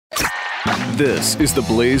This is the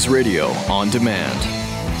Blaze Radio on demand.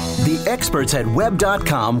 The experts at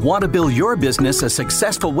Web.com want to build your business a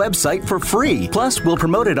successful website for free. Plus, we'll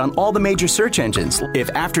promote it on all the major search engines.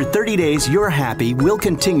 If after 30 days you're happy, we'll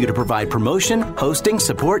continue to provide promotion, hosting,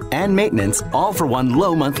 support, and maintenance, all for one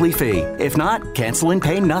low monthly fee. If not, cancel and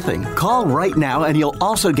pay nothing. Call right now and you'll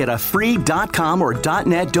also get a free .com or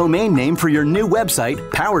 .net domain name for your new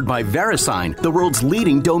website, powered by VeriSign, the world's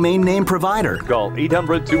leading domain name provider. Call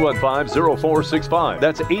 800-215-0465.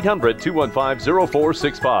 That's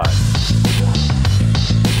 800-215-0465.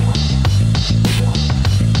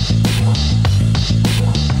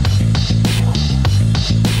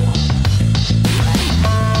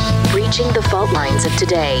 Reaching the fault lines of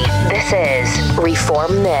today. This is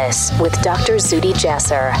Reform This with Dr. Zuhdi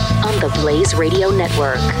Jasser on the Blaze Radio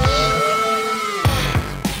Network.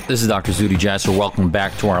 This is Dr. Zuhdi Jasser. Welcome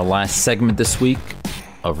back to our last segment this week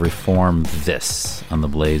of Reform This on the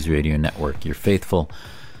Blaze Radio Network. Your faithful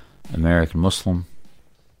American Muslim,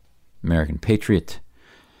 American patriot,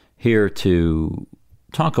 here to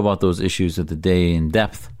talk about those issues of the day in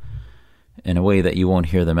depth in a way that you won't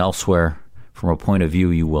hear them elsewhere, from a point of view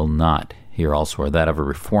you will not hear elsewhere, that of a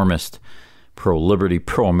reformist, pro-liberty,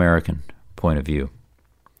 pro-American point of view.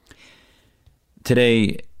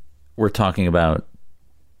 Today, we're talking about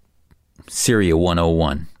Syria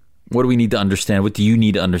 101. What do we need to understand? What do you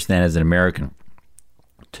need to understand as an American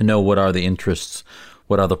to know what are the interests,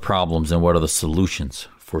 what are the problems, and what are the solutions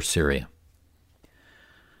for Syria?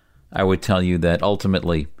 I would tell you that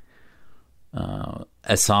ultimately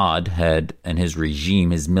Assad had, and his regime,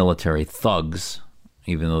 his military thugs,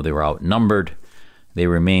 even though they were outnumbered, they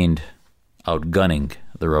remained outgunning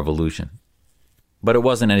the revolution. But it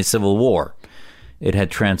wasn't any civil war. It had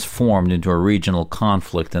transformed into a regional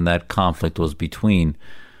conflict, and that conflict was between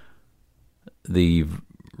the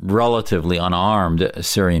relatively unarmed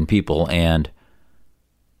Syrian people and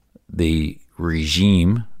the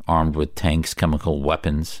regime armed with tanks, chemical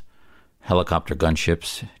weapons, helicopter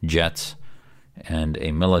gunships, jets, and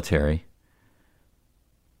a military,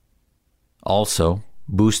 also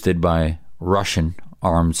boosted by Russian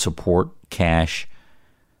armed support, cash,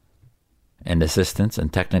 and assistance,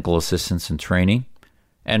 and technical assistance and training,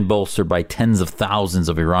 and bolstered by tens of thousands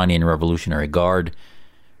of Iranian Revolutionary Guard,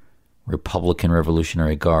 Republican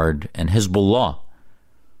Revolutionary Guard, and Hezbollah.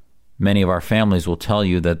 Many of our families will tell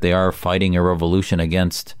you that they are fighting a revolution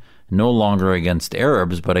against, no longer against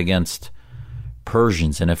Arabs, but against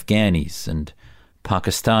Persians and Afghanis and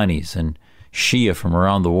Pakistanis and Shia from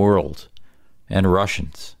around the world, and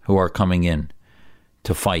Russians who are coming in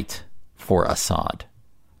to fight for Assad,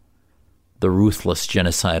 the ruthless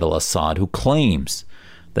genocidal Assad, who claims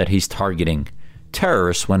that he's targeting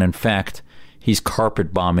terrorists when in fact he's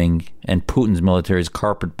carpet bombing, and Putin's military is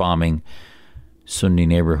carpet bombing Sunni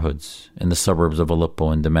neighborhoods in the suburbs of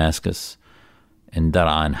Aleppo and Damascus and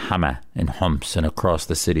Daraa and Hama and Homs and across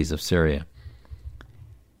the cities of Syria.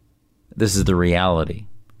 This is the reality.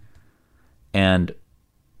 And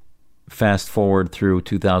fast forward through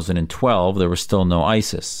 2012, there was still no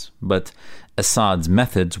ISIS. But Assad's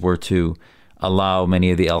methods were to allow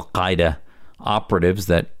many of the Al-Qaeda operatives,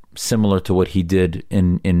 that similar to what he did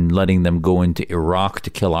in letting them go into Iraq to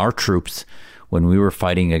kill our troops when we were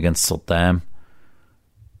fighting against Saddam.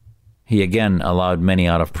 He again allowed many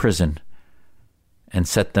out of prison and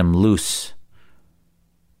set them loose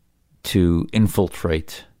to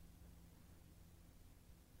infiltrate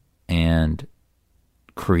and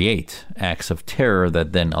create acts of terror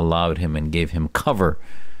that then allowed him and gave him cover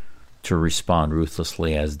to respond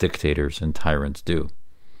ruthlessly as dictators and tyrants do.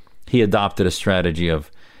 He adopted a strategy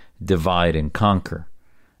of divide and conquer,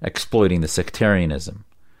 exploiting the sectarianism,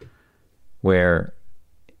 where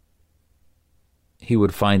he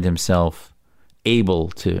would find himself able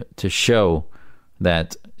to show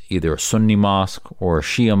that either a Sunni mosque or a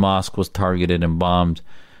Shia mosque was targeted and bombed.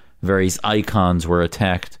 Various icons were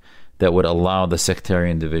attacked that would allow the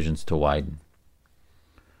sectarian divisions to widen.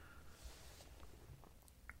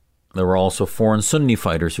 There were also foreign Sunni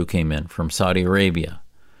fighters who came in from Saudi Arabia,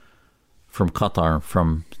 from Qatar,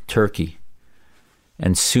 from Turkey.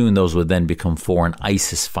 And soon those would then become foreign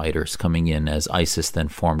ISIS fighters coming in, as ISIS then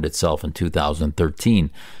formed itself in 2013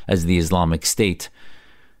 as the Islamic State.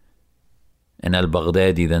 And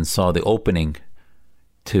al-Baghdadi then saw the opening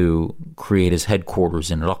to create his headquarters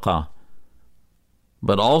in Raqqa,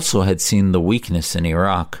 but also had seen the weakness in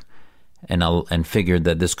Iraq and figured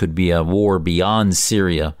that this could be a war beyond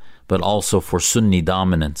Syria, but also for Sunni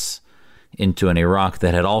dominance into an Iraq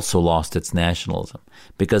that had also lost its nationalism.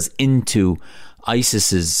 Because into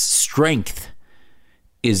ISIS's strength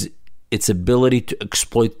is its ability to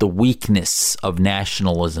exploit the weakness of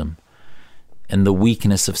nationalism and the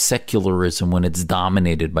weakness of secularism when it's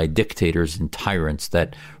dominated by dictators and tyrants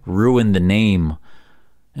that ruin the name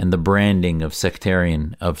and the branding of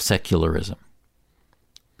secularism.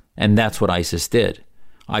 And that's what ISIS did.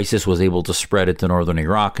 ISIS was able to spread it to northern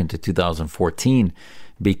Iraq into 2014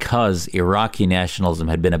 because Iraqi nationalism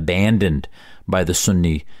had been abandoned by the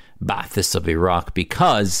Sunni Ba'athists of Iraq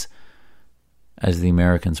because, as the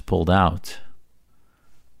Americans pulled out,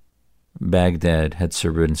 Baghdad had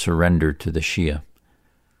been surrendered to the Shia.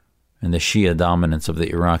 And the Shia dominance of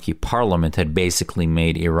the Iraqi parliament had basically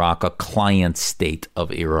made Iraq a client state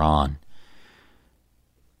of Iran.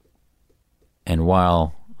 And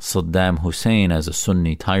while Saddam Hussein, as a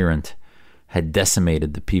Sunni tyrant, had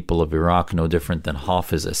decimated the people of Iraq no different than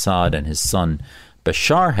Hafiz Assad and his son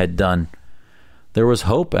Bashar had done, there was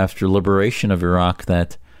hope after liberation of Iraq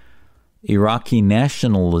that Iraqi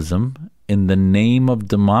nationalism, in the name of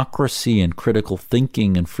democracy and critical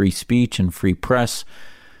thinking and free speech and free press,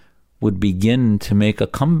 would begin to make a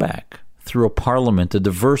comeback through a parliament, a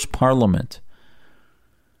diverse parliament.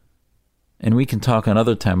 And we can talk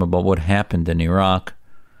another time about what happened in Iraq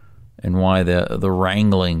and why the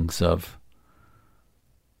wranglings of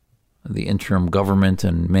the interim government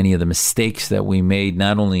and many of the mistakes that we made,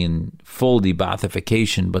 not only in full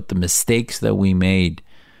de-Baathification, but the mistakes that we made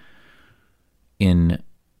in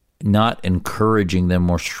not encouraging them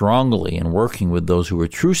more strongly and working with those who were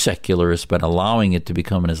true secularists, but allowing it to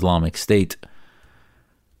become an Islamic state,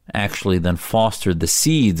 actually then fostered the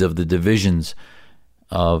seeds of the divisions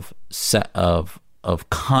of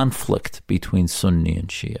conflict between Sunni and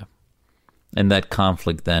Shia. And that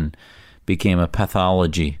conflict then became a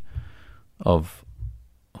pathology of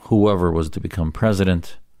whoever was to become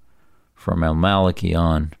president from al-Maliki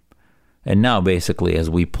on. And now, basically, as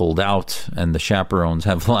we pulled out and the chaperones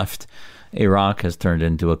have left, Iraq has turned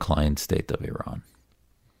into a client state of Iran.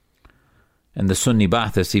 And the Sunni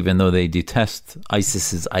Ba'athists, even though they detest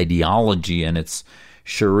ISIS's ideology and its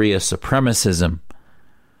Sharia supremacism,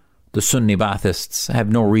 the Sunni Ba'athists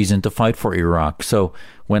have no reason to fight for Iraq. So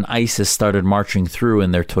when ISIS started marching through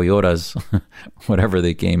in their Toyotas, whatever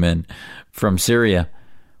they came in, from Syria,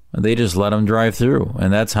 they just let them drive through.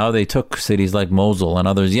 And that's how they took cities like Mosul and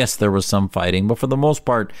others. Yes, there was some fighting, but for the most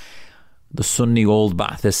part, the Sunni old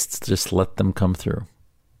Ba'athists just let them come through.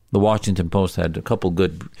 The Washington Post had a couple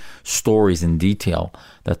good stories in detail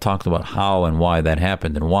that talked about how and why that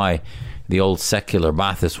happened and why the old secular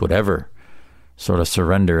Ba'athists would ever sort of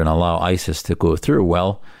surrender and allow ISIS to go through.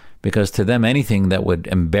 Well, because to them, anything that would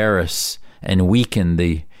embarrass and weaken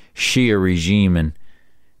the Shia regime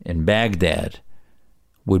in Baghdad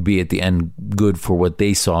would be at the end good for what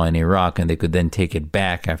they saw in Iraq, and they could then take it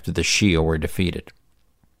back after the Shia were defeated.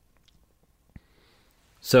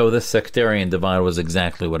 So this sectarian divide was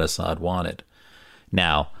exactly what Assad wanted.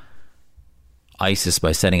 Now, ISIS,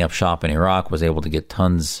 by setting up shop in Iraq, was able to get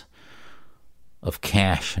tons of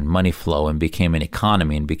cash and money flow and became an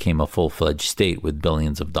economy and became a full-fledged state with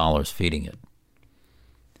billions of dollars feeding it.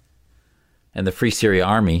 And the Free Syria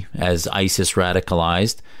Army, as ISIS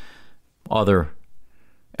radicalized, other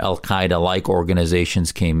Al-Qaeda-like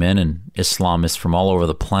organizations came in, and Islamists from all over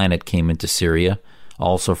the planet came into Syria,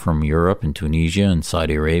 also from Europe and Tunisia and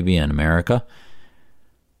Saudi Arabia and America.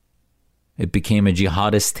 It became a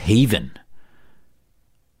jihadist haven.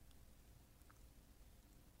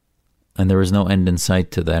 And there was no end in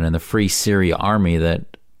sight to that. And the Free Syria Army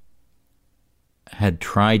that had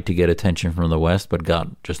tried to get attention from the West but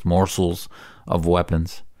got just morsels of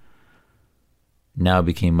weapons now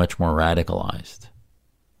became much more radicalized.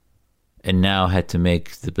 And now had to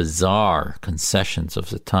make the bizarre concessions of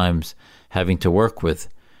the times having to work with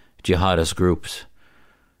jihadist groups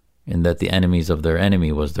in that the enemies of their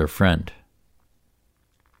enemy was their friend.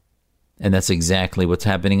 And that's exactly what's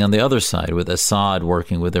happening on the other side with Assad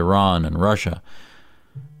working with Iran and Russia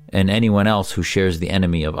and anyone else who shares the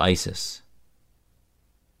enemy of ISIS.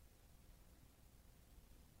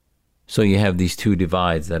 So you have these two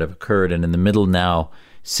divides that have occurred, and in the middle now,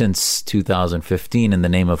 since 2015, in the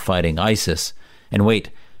name of fighting ISIS. And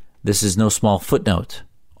wait, this is no small footnote.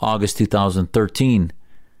 August 2013,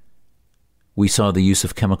 we saw the use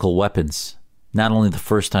of chemical weapons. Not only the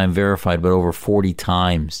first time verified, but over 40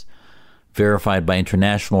 times verified by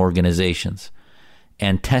international organizations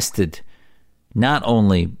and tested not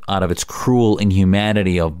only out of its cruel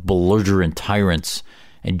inhumanity of belligerent tyrants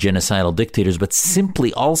and genocidal dictators, but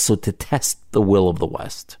simply also to test the will of the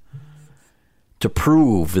West. to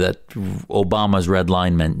prove that Obama's red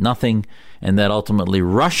line meant nothing and that ultimately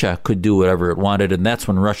Russia could do whatever it wanted. And that's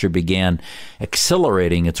when Russia began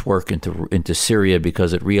accelerating its work into Syria,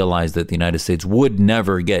 because it realized that the United States would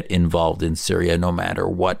never get involved in Syria no matter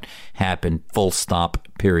what happened, full stop,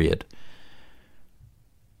 period.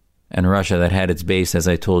 And Russia, that had its base, as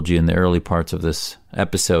I told you in the early parts of this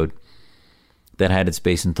episode, that had its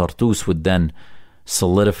base in Tartus, would then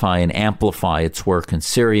solidify and amplify its work in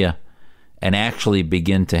Syria and actually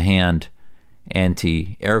begin to hand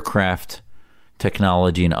anti-aircraft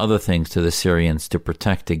technology and other things to the Syrians to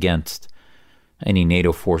protect against any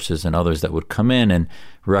NATO forces and others that would come in. And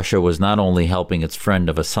Russia was not only helping its friend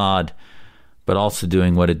of Assad, but also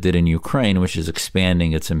doing what it did in Ukraine, which is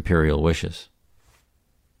expanding its imperial wishes.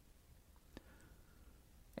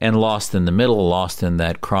 And lost in the middle, lost in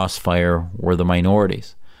that crossfire, were the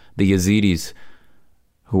minorities, the Yazidis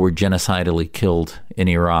who were genocidally killed in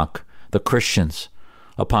Iraq, the Christians,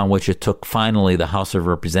 upon which it took finally the House of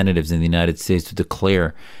Representatives in the United States to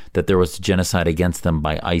declare that there was genocide against them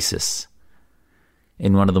by ISIS.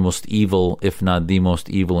 And one of the most evil, if not the most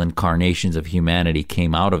evil incarnations of humanity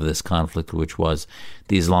came out of this conflict, which was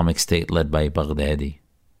the Islamic State led by Baghdadi.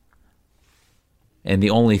 And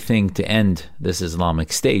the only thing to end this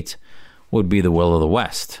Islamic State would be the will of the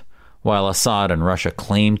West. While Assad and Russia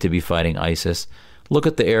claim to be fighting ISIS, look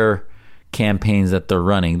at the air campaigns that they're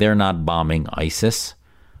running. They're not bombing ISIS.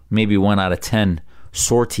 Maybe 1 out of 10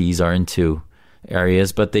 sorties are into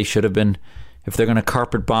areas, but they should have been, if they're going to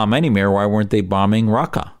carpet bomb anywhere, why weren't they bombing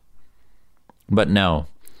Raqqa? But no,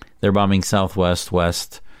 they're bombing southwest,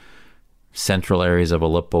 west, central areas of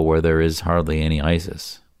Aleppo where there is hardly any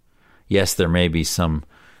ISIS. Yes, there may be some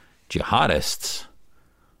jihadists,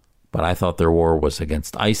 but I thought their war was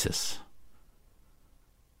against ISIS.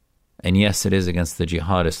 And yes, it is against the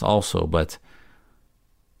jihadists also, but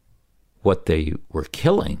what they were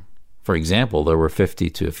killing, for example, there were 50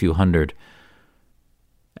 to a few hundred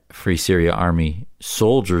Free Syria Army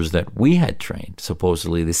soldiers that we had trained,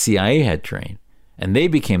 supposedly the CIA had trained, and they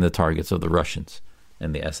became the targets of the Russians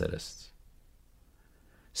and the Assadists.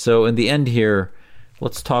 So in the end here,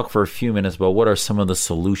 let's talk for a few minutes about what are some of the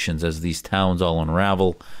solutions as these towns all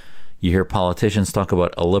unravel. You hear politicians talk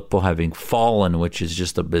about Aleppo having fallen, which is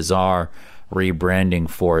just a bizarre rebranding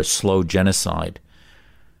for a slow genocide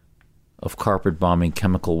of carpet bombing,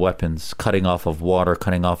 chemical weapons, cutting off of water,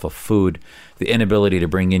 cutting off of food, the inability to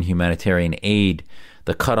bring in humanitarian aid,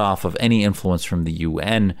 the cutoff of any influence from the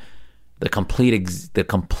UN, the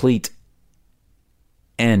complete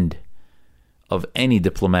end of any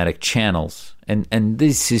diplomatic channels. And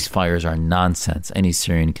these ceasefires are nonsense. Any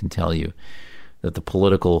Syrian can tell you that the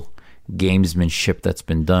political gamesmanship that's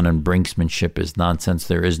been done and brinksmanship is nonsense.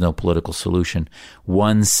 There is no political solution.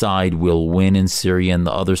 One side will win in Syria and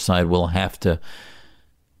the other side will have to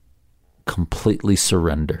completely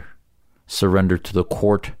surrender to the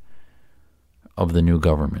court of the new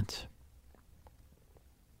government.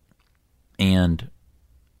 And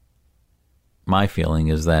my feeling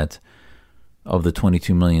is that of the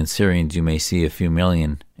 22 million Syrians, you may see a few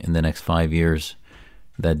million in the next 5 years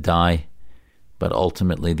that die. But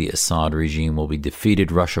ultimately, the Assad regime will be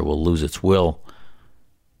defeated. Russia will lose its will.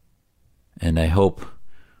 And I hope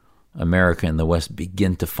America and the West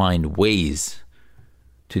begin to find ways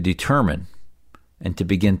to determine and to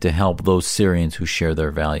begin to help those Syrians who share their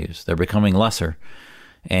values. They're becoming lesser.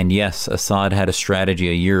 And yes, Assad had a strategy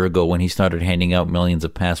a year ago when he started handing out millions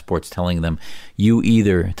of passports, telling the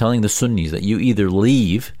Sunnis that you either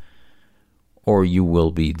leave or you will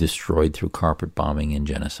be destroyed through carpet bombing and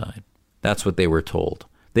genocide. That's what they were told.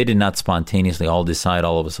 They did not spontaneously all decide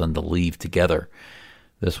all of a sudden to leave together.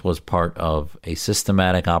 This was part of a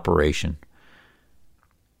systematic operation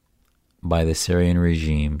by the Syrian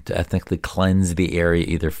regime to ethnically cleanse the area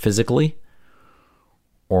either physically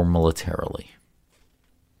or militarily.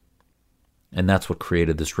 And that's what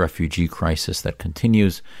created this refugee crisis that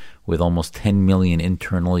continues with almost 10 million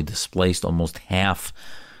internally displaced, almost half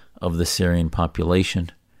of the Syrian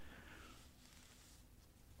population,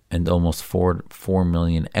 and almost 4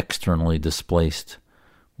 million externally displaced,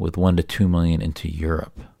 with 1 to 2 million into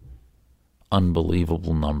Europe.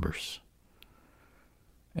 Unbelievable numbers.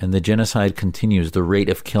 And the genocide continues. The rate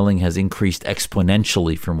of killing has increased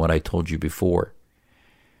exponentially from what I told you before.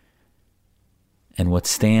 And what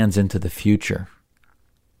stands into the future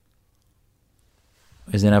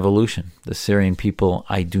is an evolution. The Syrian people,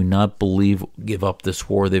 I do not believe, give up this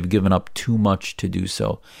war. They've given up too much to do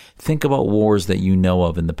so. Think about wars that you know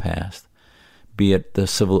of in the past, be it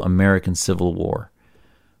the American Civil War,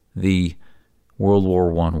 the World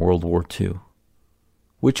War I, World War II,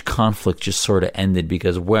 which conflict just sort of ended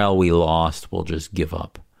because, well, we lost, we'll just give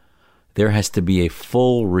up. There has to be a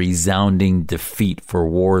full, resounding defeat for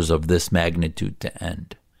wars of this magnitude to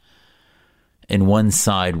end. And one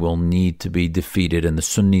side will need to be defeated, and the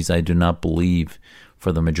Sunnis, I do not believe,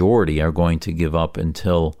 for the majority, are going to give up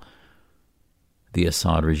until the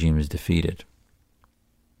Assad regime is defeated.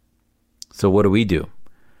 So what do?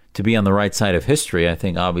 To be on the right side of history, I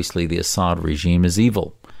think obviously the Assad regime is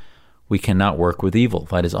evil. We cannot work with evil.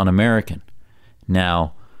 That is un-American.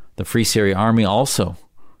 Now, the Free Syria Army also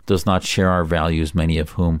does not share our values, many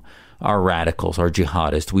of whom are radicals, are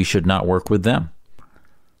jihadists. We should not work with them.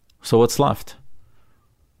 So what's left?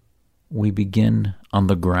 We begin on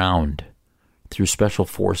the ground through special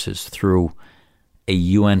forces, through a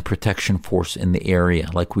UN protection force in the area,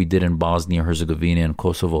 like we did in Bosnia-Herzegovina and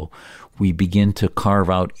Kosovo. We begin to carve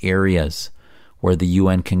out areas where the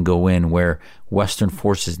UN can go in, where Western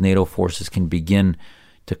forces, NATO forces can begin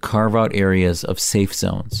to carve out areas of safe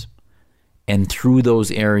zones. And through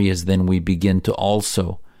those areas, then we begin to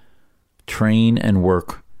also train and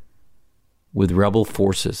work with rebel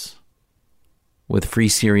forces, with Free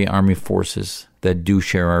Syria Army forces that do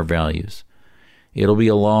share our values. It'll be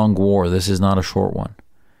a long war. This is not a short one.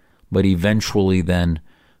 But eventually then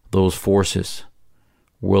those forces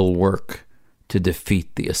will work to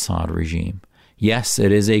defeat the Assad regime. Yes,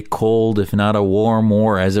 it is a cold, if not a warm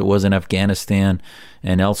war, as it was in Afghanistan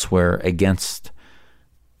and elsewhere against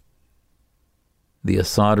the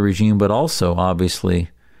Assad regime, but also, obviously,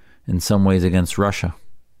 in some ways against Russia.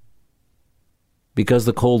 Because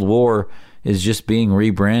the Cold War is just being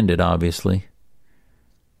rebranded, obviously.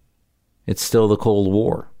 It's still the Cold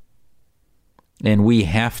War. And we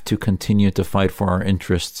have to continue to fight for our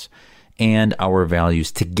interests and our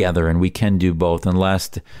values together, and we can do both. And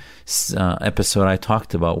last episode, I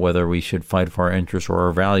talked about whether we should fight for our interests or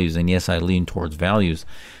our values, and yes, I lean towards values.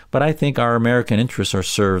 But I think our American interests are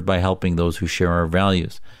served by helping those who share our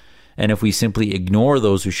values. And if we simply ignore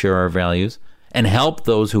those who share our values and help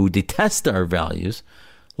those who detest our values,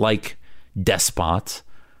 like despots,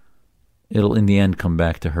 it'll in the end come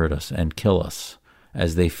back to hurt us and kill us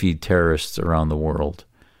as they feed terrorists around the world.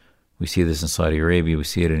 We see this in Saudi Arabia, we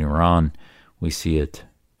see it in Iran, we see it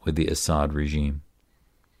with the Assad regime.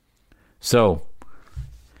 So,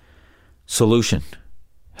 solution.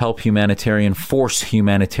 Help force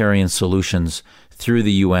humanitarian solutions through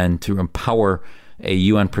the UN to empower a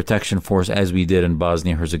UN protection force as we did in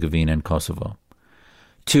Bosnia-Herzegovina and Kosovo.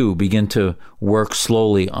 2, begin to work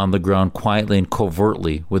slowly on the ground, quietly and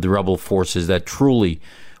covertly with rebel forces that truly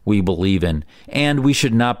we believe in. And we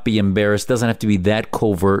should not be embarrassed. It doesn't have to be that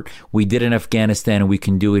covert. We did in Afghanistan, and we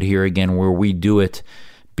can do it here again, where we do it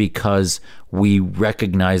because we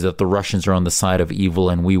recognize that the Russians are on the side of evil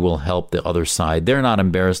and we will help the other side. They're not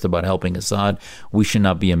embarrassed about helping Assad. We should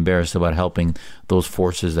not be embarrassed about helping those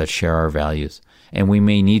forces that share our values. And we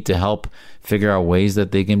may need to help figure out ways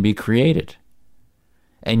that they can be created.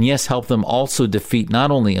 And yes, help them also defeat not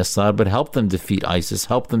only Assad, but help them defeat ISIS,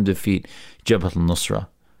 help them defeat Jabhat al-Nusra.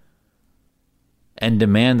 And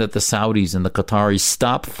demand that the Saudis and the Qataris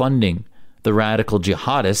stop funding the radical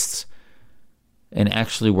jihadists and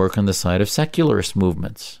actually work on the side of secularist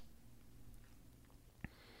movements.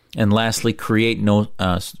 And lastly, create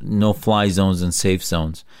no-fly zones and safe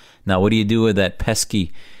zones. Now, what do you do with that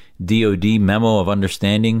pesky DOD memo of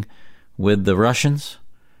understanding with the Russians?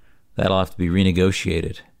 That'll have to be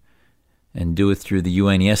renegotiated and do it through the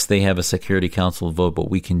UN. Yes, they have a Security Council vote, but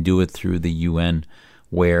we can do it through the UN,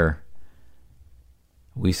 where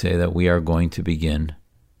we say that we are going to begin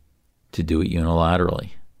to do it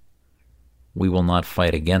unilaterally. We will not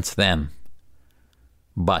fight against them,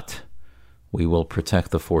 but we will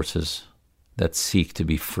protect the forces that seek to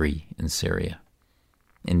be free in Syria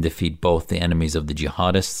and defeat both the enemies of the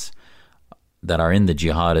jihadists that are in the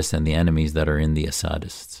jihadists and the enemies that are in the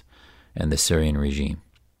Assadists and the Syrian regime.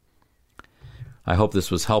 I hope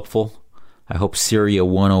this was helpful. I hope Syria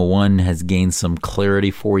 101 has gained some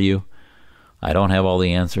clarity for you. I don't have all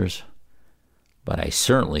the answers, but I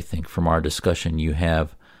certainly think from our discussion you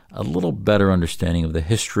have a little better understanding of the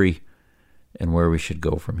history and where we should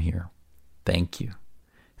go from here. Thank you.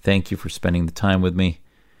 Thank you for spending the time with me.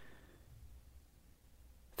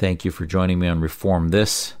 Thank you for joining me on Reform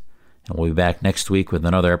This. And we'll be back next week with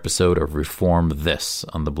another episode of Reform This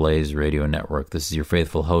on the Blaze Radio Network. This is your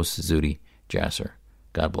faithful host, Zuhdi Jasser.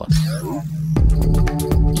 God bless.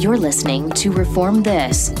 You're listening to Reform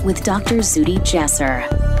This with Dr. Zuhdi Jasser.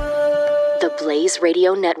 The Blaze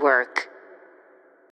Radio Network.